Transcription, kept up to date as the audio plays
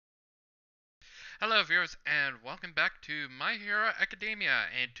Hello, viewers, and welcome back to My Hero Academia.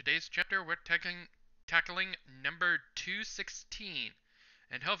 In today's chapter, we're tackling number 216,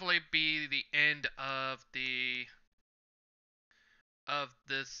 and hopefully be the end of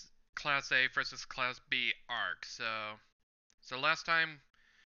this Class A versus Class B arc. So last time,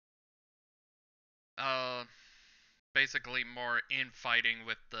 uh, basically more infighting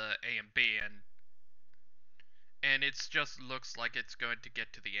with the A and B, and it just looks like it's going to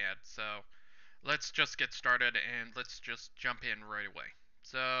get to the end. So let's just get started and let's just jump in right away.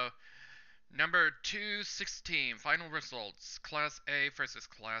 So number 216, final results, Class A versus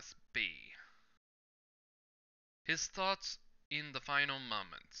Class B. His thoughts in the final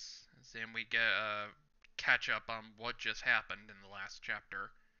moments. Then we get a catch up on what just happened in the last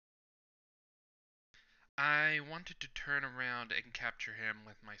chapter. I wanted to turn around and capture him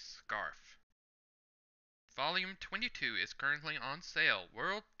with my scarf. Volume 22 is currently on sale.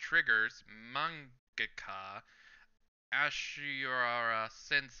 World Trigger's mangaka Ashura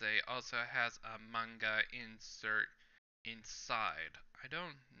Sensei also has a manga insert inside. I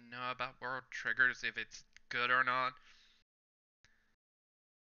don't know about World Triggers, if it's good or not.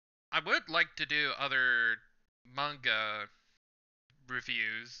 I would like to do other manga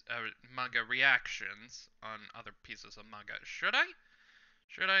reviews, manga reactions on other pieces of manga. Should I?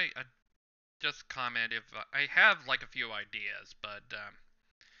 Should I? Just comment if I have like a few ideas, but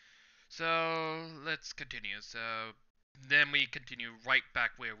so let's continue. So then we continue right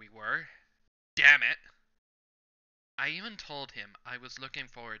back where we were. Damn it! I even told him I was looking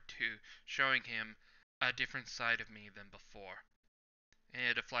forward to showing him a different side of me than before.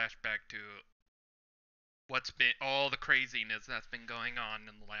 And a flashback to what's been all the craziness that's been going on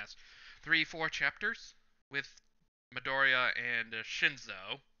in the last 3-4 chapters with Midoriya and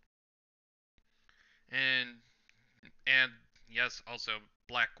Shinzo, and and yes, also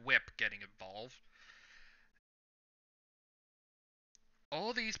Black Whip getting involved.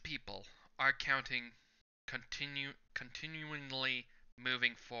 All these people are counting continually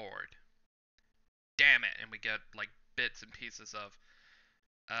moving forward. Damn it! And we get like bits and pieces of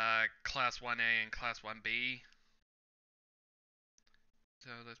Class 1A and Class 1B. So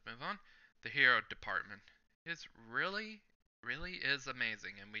let's move on. The hero department is really is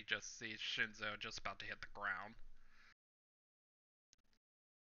amazing, and we just see Shinzo just about to hit the ground.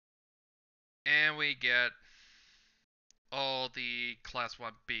 And we get all the Class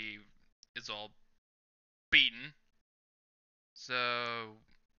 1B is all beaten. So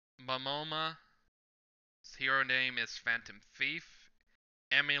Momoma's hero name is Phantom Thief.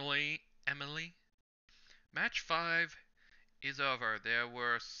 Emily. Match 5 is over. There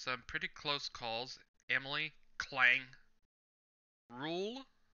were some pretty close calls. Emily, Clang, Rule,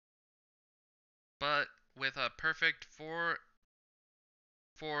 but with a perfect 4-0,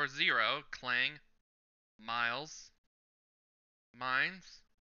 Clang, Miles, Mines,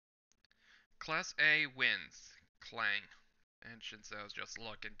 Class A wins, Clang, and Shinzo's just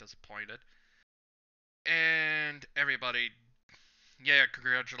looking disappointed. And everybody, yeah,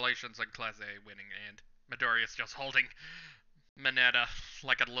 congratulations on Class A winning, and Midoriya's just holding Mineta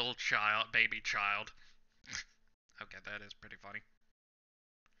like a little child, baby child. Okay, that is pretty funny.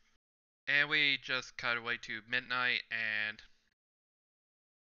 And we just cut away to midnight and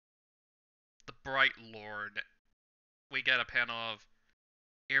the Bright Lord. We get a panel of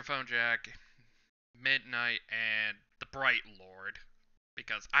Earphone Jack, Midnight, and the Bright Lord.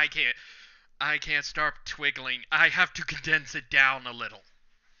 Because I can't start twiggling. I have to condense it down a little.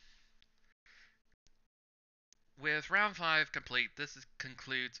 With round 5 complete, this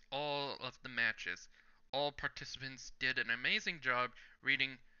concludes all of the matches. All participants did an amazing job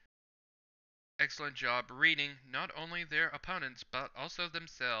reading excellent job reading not only their opponents but also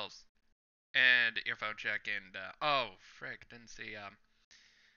themselves. And Earphone Check and oh frick, didn't see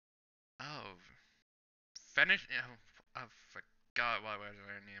oh finish I forgot what was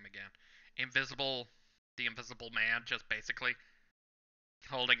her name again. Invisible the Invisible Man, just basically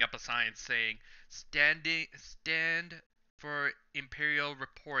holding up a sign saying stand for Imperial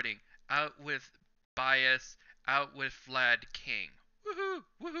reporting. Out with bias, out with Vlad King. Woohoo!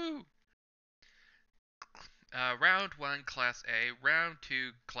 Woohoo! Round 1 Class A, Round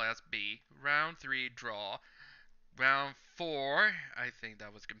 2 Class B, Round 3 draw, Round 4, I think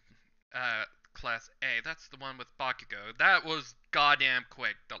that was Class A. That's the one with Bakugo. That was goddamn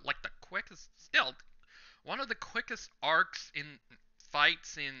quick. Like the quickest, still one of the quickest arcs in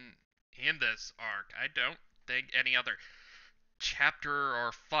fights in this arc. I don't think any other chapter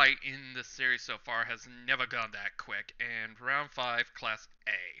or fight in the series so far has never gone that quick. And round 5, Class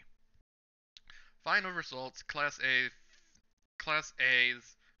A. Final results: Class A's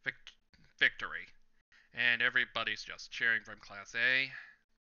victory. And everybody's just cheering from Class A.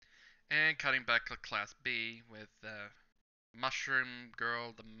 And cutting back to Class B with Mushroom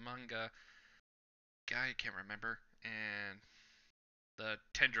Girl, the manga guy, I can't remember, and the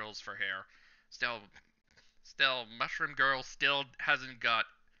tendrils for hair. Still, Mushroom Girl still hasn't got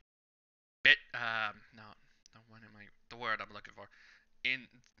no, what am I, the word I'm looking for, in,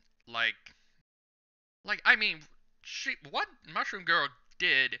 like, I mean, what Mushroom Girl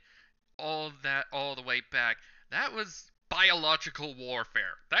did all the way back, that was biological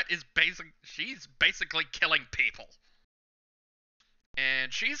warfare. She's basically killing people.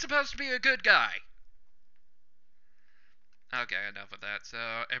 And she's supposed to be a good guy. Okay, enough of that. So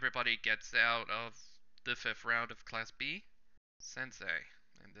everybody gets out of the fifth round of Class B. Sensei,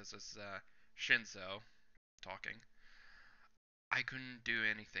 and this is Shinzo talking. I couldn't do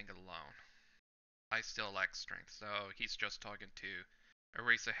anything alone. I still lack strength, so he's just talking to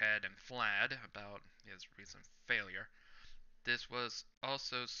Eraserhead and Flad about his recent failure. This was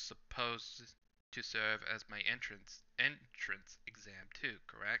also supposed to serve as my entrance exam too,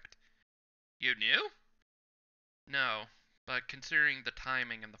 correct? You knew? No, but considering the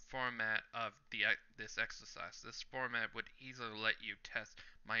timing and the format of this exercise, this format would easily let you test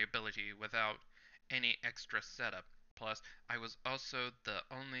my ability without any extra setup. Plus, I was also the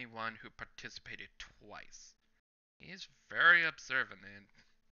only one who participated twice. He's very observant, and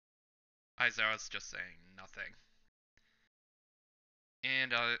Aizawa's just saying nothing.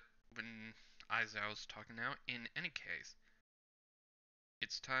 And when Aizawa's talking now, in any case,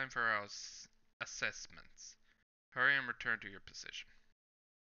 it's time for our assessments. Hurry and return to your position.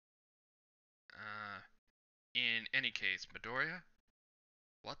 In any case, Midoriya,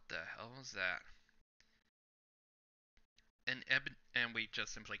 what the hell was that? And we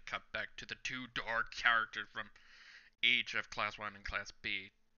just simply cut back to the two dark characters from each of Class 1 and Class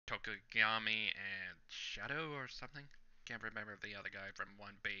B, Tokugami and Shadow or something? Can't remember the other guy from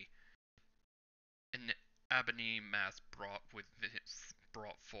 1B. An ebony mask brought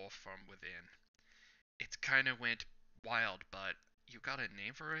forth from within. It kinda went wild, but you got a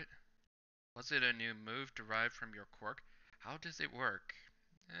name for it? Was it a new move derived from your quirk? How does it work?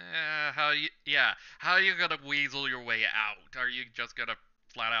 How are you gonna weasel your way out? Are you just gonna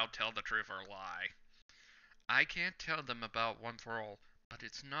flat out tell the truth or lie? I can't tell them about One for All, but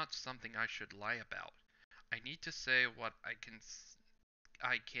it's not something I should lie about. I need to say what I can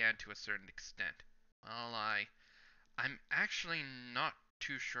to a certain extent. Well, I'm actually not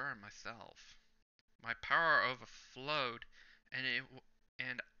too sure myself. My power overflowed,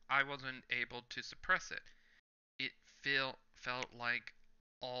 and I wasn't able to suppress it. It felt like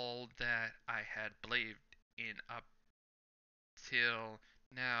all that I had believed in up till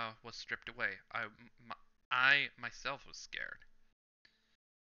now was stripped away. I myself was scared.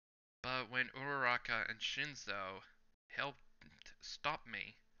 But when Uraraka and Shinzo helped stop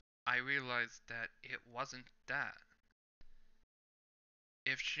me, I realized that it wasn't that.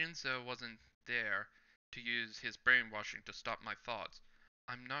 If Shinzo wasn't there to use his brainwashing to stop my thoughts,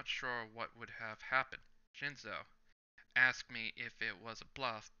 I'm not sure what would have happened. Shinzo asked me if it was a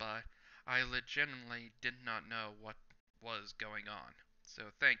bluff, but I legitimately did not know what was going on.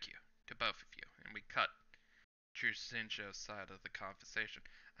 So thank you to both of you. And we cut to Shinjo's side of the conversation.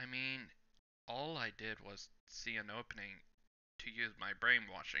 I mean, all I did was see an opening to use my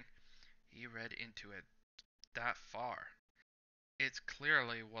brainwashing. He read into it that far. It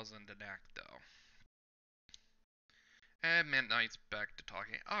clearly wasn't an act, though. And Midnight's back to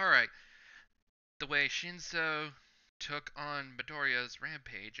talking. Alright, the way Shinzo took on Midoriya's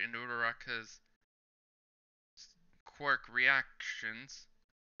rampage and Uraraka's quirk reactions,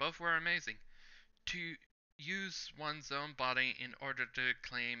 both were amazing. To use one's own body in order to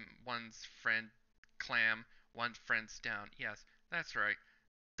clam one's friends down. Yes, that's right.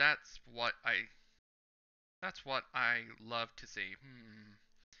 That's what I that's what I love to see.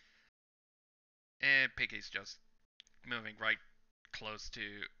 And Pinky's just moving right close to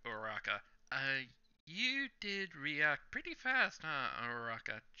Uraraka. You did react pretty fast, huh,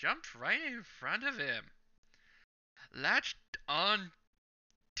 Uraraka? Jumped right in front of him. Latched on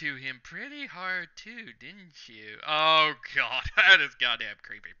to him pretty hard too, didn't you? Oh god, that is goddamn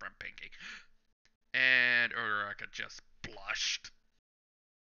creepy from Pinky. And Uraraka just blushed.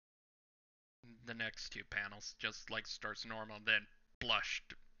 The next two panels just like starts normal, then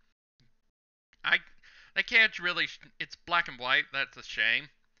blushed. I can't really. It's black and white. That's a shame.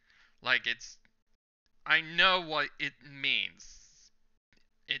 Like I know what it means.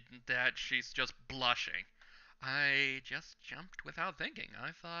 That she's just blushing. I just jumped without thinking.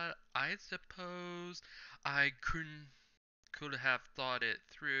 I thought, I suppose I couldn't. could have thought it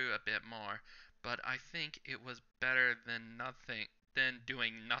through a bit more, but I think it was better than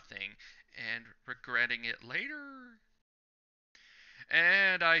doing nothing and regretting it later.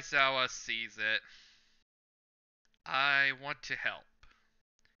 And Aizawa sees it. I want to help.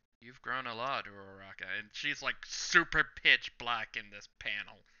 You've grown a lot, Uraraka. And she's like super pitch black in this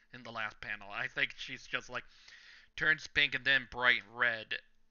panel, in the last panel. I think she's just like turns pink and then bright red.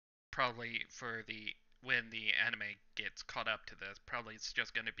 Probably for the when the anime gets caught up to this, probably it's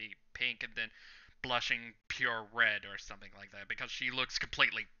just going to be pink and then blushing pure red or something like that because she looks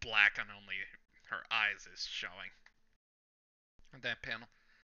completely black and only her eyes is showing in that panel.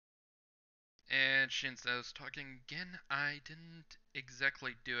 And Shinzo's talking again. I didn't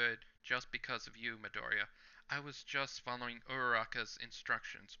exactly do it just because of you, Midoriya. I was just following Uraraka's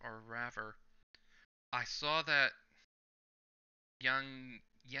instructions, or rather, I saw that young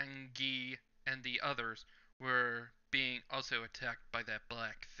Yangi and the others were being also attacked by that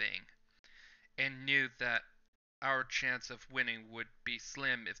black thing, and knew that our chance of winning would be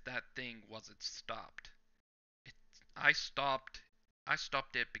slim if that thing wasn't stopped. It, I stopped I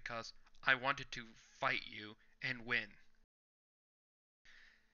stopped it because I wanted to fight you and win.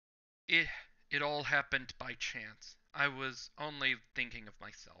 It it all happened by chance. I was only thinking of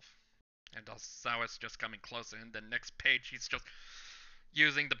myself. And Osawa's just coming closer, and the next page he's just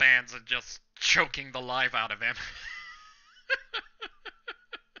using the bands and just choking the life out of him.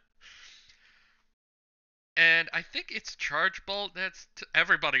 And I think it's Charge Bolt.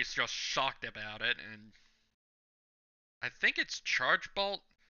 Everybody's just shocked about it, and I think it's Charge Bolt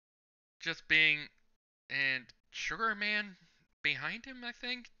just being and Sugar Man behind him. I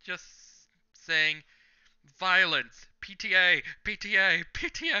think just saying violence, PTA, PTA,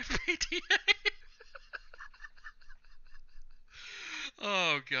 PTA, PTA.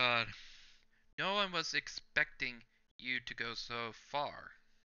 Oh God, no one was expecting you to go so far.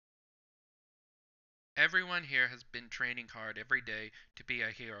 Everyone here has been training hard every day to be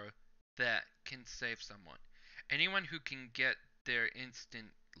a hero that can save someone. Anyone who can get there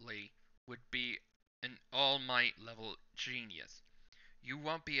instantly would be an all might level genius. You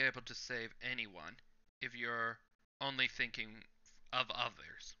won't be able to save anyone if you're only thinking of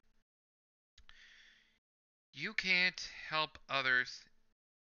others. You can't help others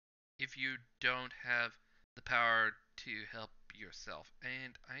if you don't have the power to help yourself.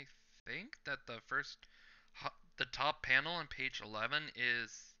 And I think that the top panel on page 11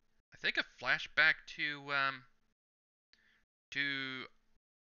 is, I think, a flashback to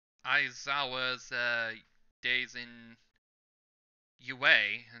Aizawa's days in UA,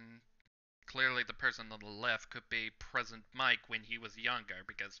 and clearly the person on the left could be President Mike when he was younger,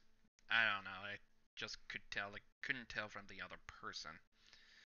 because I don't know, I just couldn't tell from the other person.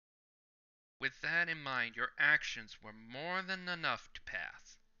 With that in mind, your actions were more than enough to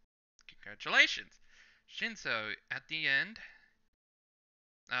pass. Congratulations! Shinzo, at the end.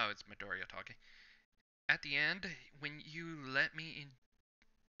 Oh, it's Midoriya talking. At the end, when you let me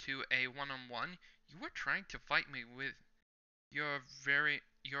into a one-on-one, you were trying to fight me with your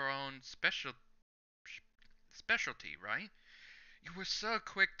own specialty, right? You were so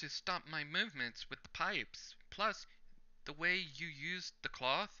quick to stop my movements with the pipes. Plus, the way you used the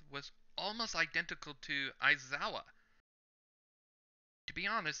cloth was almost identical to Aizawa. To be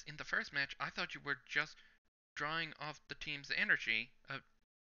honest, in the first match, I thought you were just drawing off the team's energy,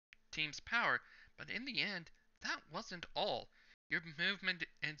 team's power, but in the end, that wasn't all. Your movement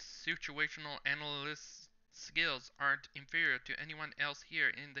and situational analysis skills aren't inferior to anyone else here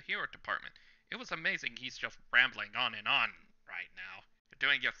in the hero department. It was amazing. He's just rambling on and on right now. You're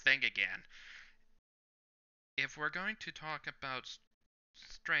doing your thing again. If we're going to talk about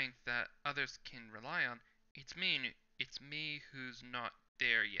strength that others can rely on, it's me who's not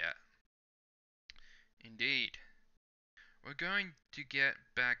there yet. Indeed. We're going to get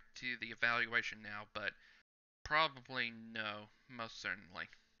back to the evaluation now, but probably no, most certainly.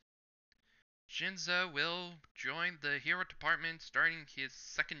 Shinzo will join the hero department starting his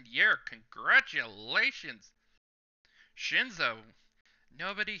second year. Congratulations! Shinzo!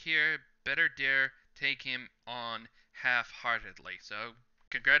 Nobody here better dare take him on half-heartedly. So,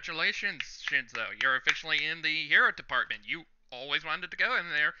 congratulations, Shinzo. You're officially in the hero department. You always wanted to go in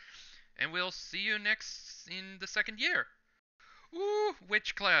there. And we'll see you next in the second year. Ooh,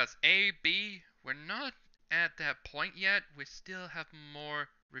 which class? A, B? We're not at that point yet. We still have more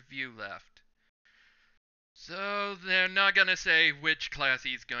review left. So they're not gonna say which class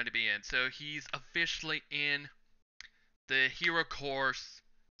he's going to be in. So he's officially in the hero course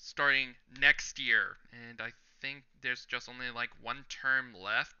starting next year. And I think there's just only like one term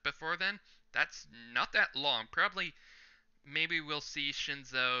left before then. That's not that long. Probably maybe we'll see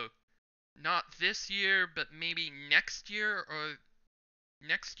Shinzo not this year, but maybe next year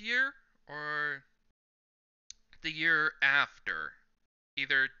or the year after,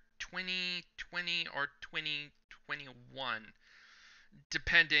 either 2020 or 2021,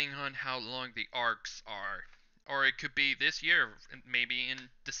 depending on how long the arcs are. Or it could be this year, maybe in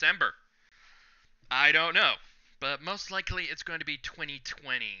December. I don't know. But most likely it's going to be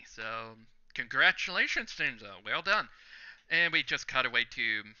 2020. So, congratulations, Shinzo. Well done. And we just cut away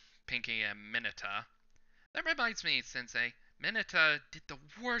to Pinky and Mineta. That reminds me, Sensei. Mineta did the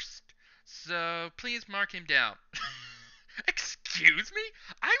worst, so please mark him down. Excuse me?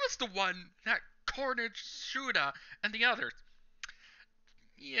 I was the one that cornered Shuda and the others.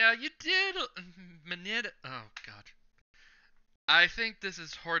 Yeah, you did. Mineta. Oh, God. I think this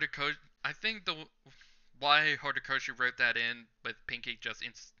is Horikoshi. I think the why Horikoshi wrote that in with Pinky just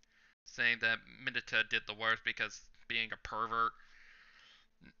saying that Mineta did the worst because being a pervert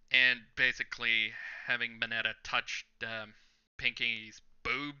and basically having Mineta touch Pinky's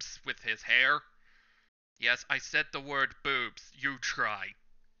boobs with his hair. Yes, I said the word boobs. You try.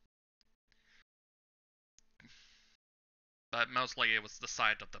 But mostly it was the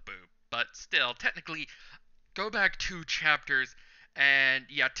side of the boob. But still, technically, go back 2 chapters, and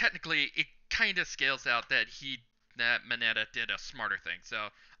yeah, technically it kind of scales out that Mineta did a smarter thing. So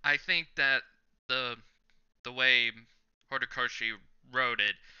I think that the the way Horikoshi wrote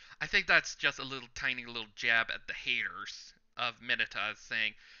it, I think that's just a little tiny little jab at the haters of Mineta,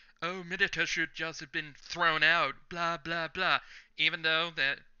 saying, "Oh, Mineta should just have been thrown out," blah blah blah. Even though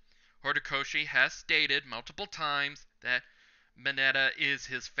that Horikoshi has stated multiple times that Mineta is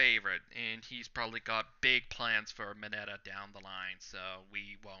his favorite, and he's probably got big plans for Mineta down the line, so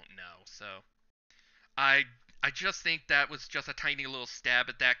we won't know. So I I just think that was just a tiny little stab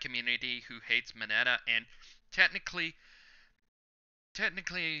at that community who hates Mineta, and technically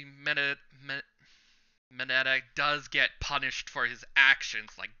Mineta does get punished for his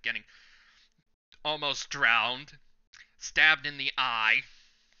actions, like getting almost drowned, stabbed in the eye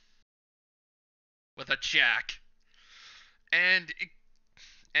with a jack, and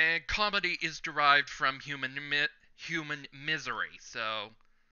comedy is derived from human misery. So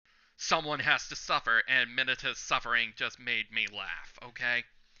someone has to suffer, and Mineta's suffering just made me laugh. Okay,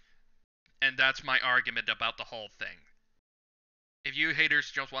 and that's my argument about the whole thing. If you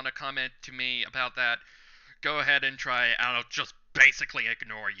haters just want to comment to me about that, go ahead and try it. I'll just basically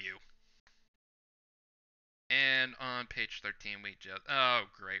ignore you. And on page 13, we just. Oh,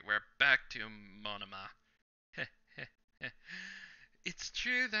 great. We're back to Monoma. It's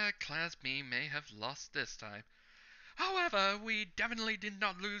true that Class B may have lost this time. However, we definitely did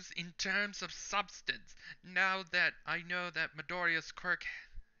not lose in terms of substance. Now that I know that Midoriya's quirk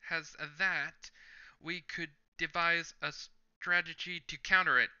has that, we could devise a strategy to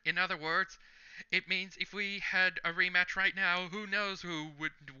counter it. In other words, it means if we had a rematch right now, who knows who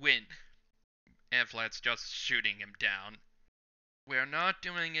would win. Amphilet's just shooting him down. We're not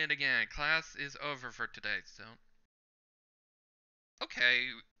doing it again. Class is over for today, so. Okay,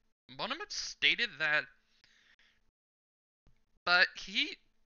 Monomet stated that, but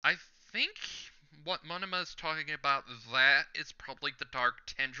I think what Monoma is talking about, that is probably the Dark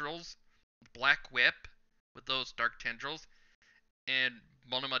Tendrils, Black Whip with those Dark Tendrils, and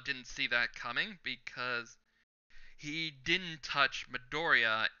Monoma didn't see that coming because he didn't touch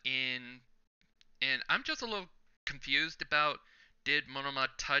Midoriya and I'm just a little confused about, did Monoma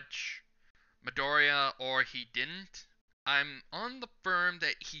touch Midoriya or he didn't? I'm on the firm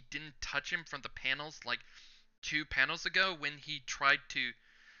that he didn't touch him from the panels, like 2 panels ago when he tried to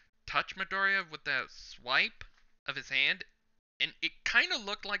touch Midoriya with that swipe of his hand, and it kind of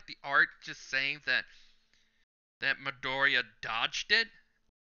looked like the art just saying that Midoriya dodged it.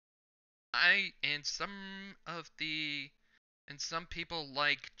 I and some people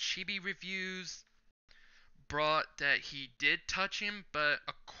like Chibi reviews brought that he did touch him, but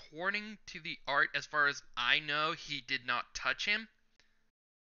according to the art, as far as I know, he did not touch him.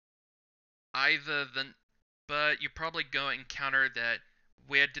 Either than, but you probably go and counter that.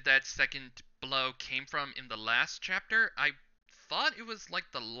 Where did that second blow came from in the last chapter? I thought it was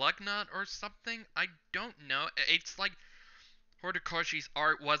like the lug nut or something. I don't know. It's like Horikoshi's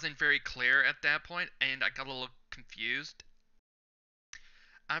art wasn't very clear at that point, and I got a little confused.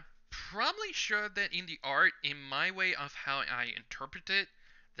 I'm probably sure that in the art, in my way of how I interpret it,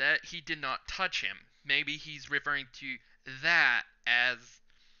 that he did not touch him. Maybe he's referring to that as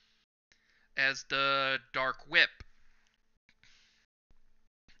the Dark Whip.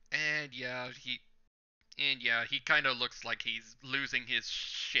 And yeah, he kind of looks like he's losing his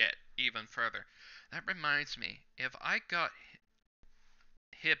shit even further. That reminds me, if I got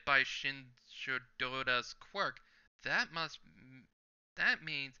hit by Shinjodora's quirk, that must that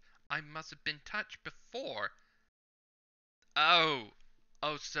means I must have been touched before. Oh,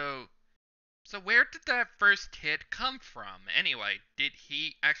 so where did that first hit come from? Anyway, did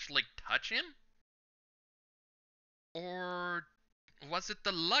he actually touch him? Or was it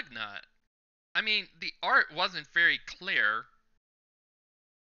the lug nut? I mean, the art wasn't very clear.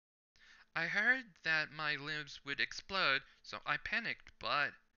 I heard that my limbs would explode, so I panicked,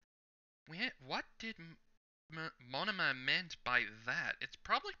 but what did Monoma meant by that? It's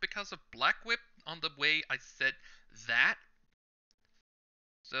probably because of Black Whip on the way I said that,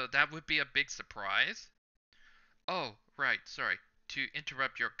 so that would be a big surprise. Oh, right, sorry. To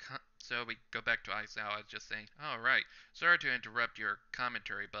interrupt your so we go back to Aizawa, I was just saying, oh right, sorry to interrupt your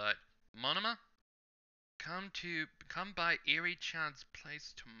commentary, but Monoma, come by Eri-chan's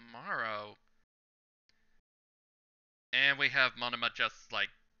place tomorrow. And we have Monoma just like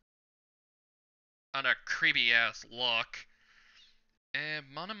on a creepy ass look. And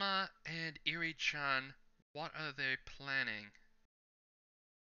Monoma and Eri-chan, what are they planning?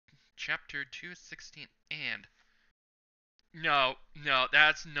 Chapter 216 and no,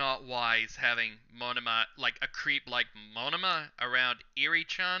 that's not wise having Monoma, like a creep like Monoma around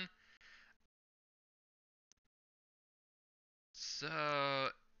Eri-chan. So,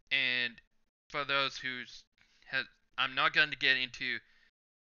 and for those who's has, I'm not going to get into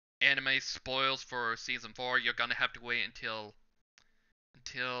anime spoils for season 4. You're going to have to wait until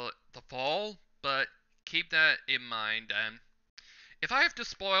the fall, but keep that in mind. And if I have to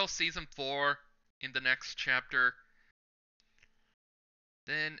spoil season 4 in the next chapter,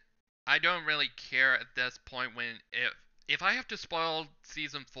 then I don't really care at this point. When if I have to spoil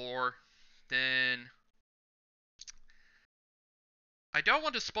season 4, then I don't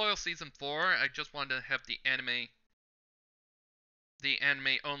want to spoil season 4. I just want to have the anime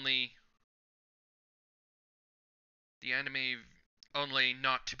only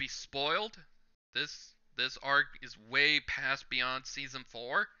not to be spoiled. This arc is way past beyond season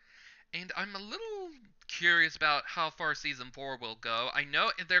 4, and I'm a little curious about how far season 4 will go. I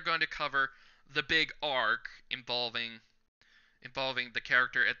know they're going to cover the big arc involving the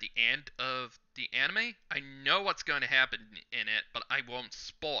character at the end of the anime. I know what's going to happen in it, but I won't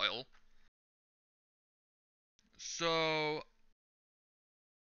spoil. So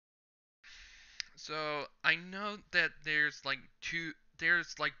so I know that there's like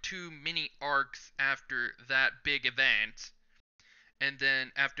two mini arcs after that big event, and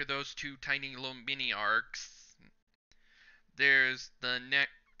then after those two tiny little mini arcs, there's the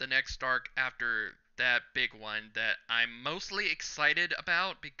next arc after that big one that I'm mostly excited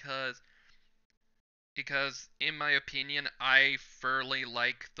about because in my opinion I fairly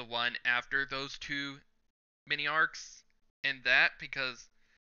like the one after those two mini arcs, and that because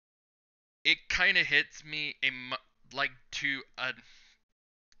it kind of hits me like to a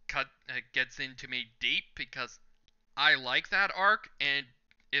cut gets into me deep because I like that arc, and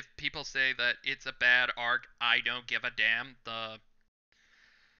if people say that it's a bad arc, I don't give a damn.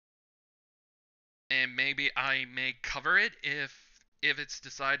 And maybe I may cover it if it's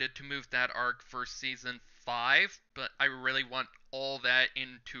decided to move that arc for season 5, but I really want all that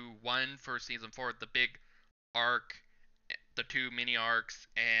into one for season 4, the big arc, the two mini arcs,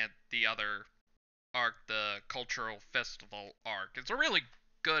 and the other arc, the cultural festival arc. It's a really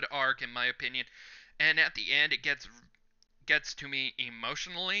good arc in my opinion, and at the end it gets to me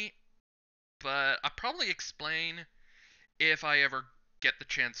emotionally, but I'll probably explain if I ever get the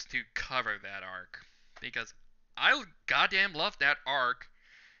chance to cover that arc, because I goddamn love that arc.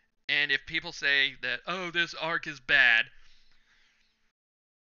 And if people say that, oh, this arc is bad,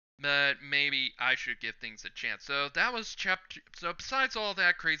 but maybe I should give things a chance. So that was chapter. So besides all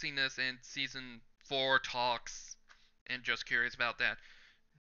that craziness and season 4 talks, and just curious about that,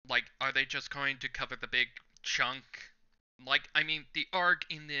 like, are they just going to cover the big chunk? Like, I mean, the arc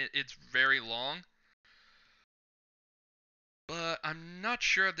it's very long, but I'm not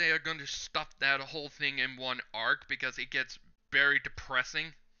sure they are going to stuff that whole thing in one arc because it gets very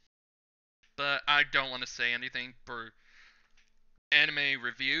depressing. But I don't want to say anything for anime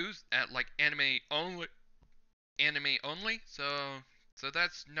reviews at like anime only. So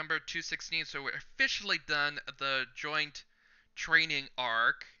that's number 216. So we're officially done the joint training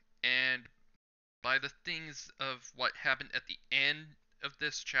arc, and by the things of what happened at the end of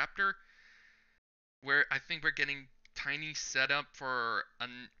this chapter, where I think we're getting tiny setup for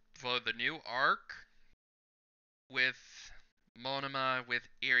the new arc with Monoma with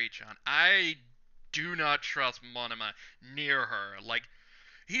Eri-chan. I do not trust Monoma near her. Like,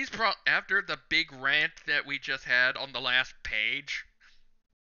 After the big rant that we just had on the last page,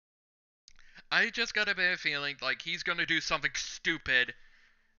 I just got a bad feeling like he's gonna do something stupid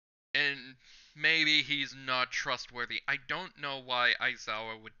and maybe he's not trustworthy. I don't know why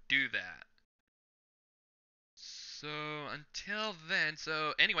Aizawa would do that. So until then,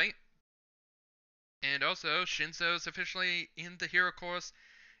 so anyway, and also Shinso's officially in the hero course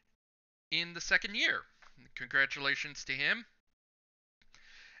in the second year. Congratulations to him.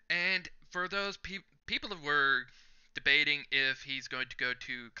 And for those people that were debating if he's going to go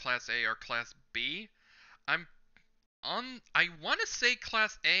to Class A or Class B, I'm I want to say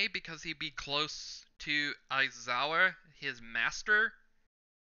Class A because he'd be close to Aizawa, his master,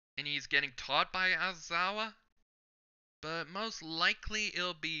 and he's getting taught by Aizawa. But most likely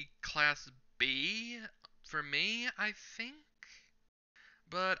it'll be Class B for me, I think.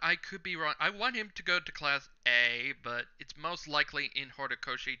 But I could be wrong. I want him to go to Class A, but it's most likely in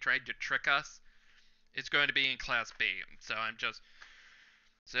Horikoshi trying to trick us. It's going to be in Class B. So I'm just.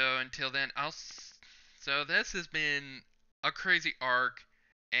 So until then, I'll. So this has been a crazy arc,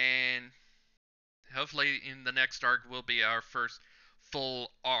 and hopefully in the next arc will be our first full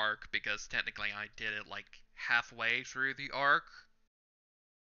arc, because technically I did it like halfway through the arc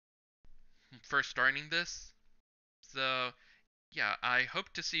first starting this. So yeah, I hope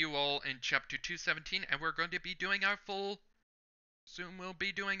to see you all in chapter 217, and we're going to be doing our full. Soon we'll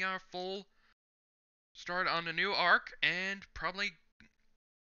be doing our full start on a new arc, and probably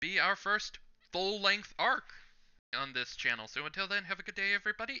be our first full length arc on this channel. So until then, have a good day,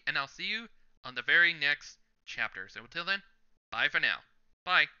 everybody, and I'll see you on the very next chapter. So until then, bye for now.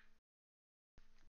 Bye.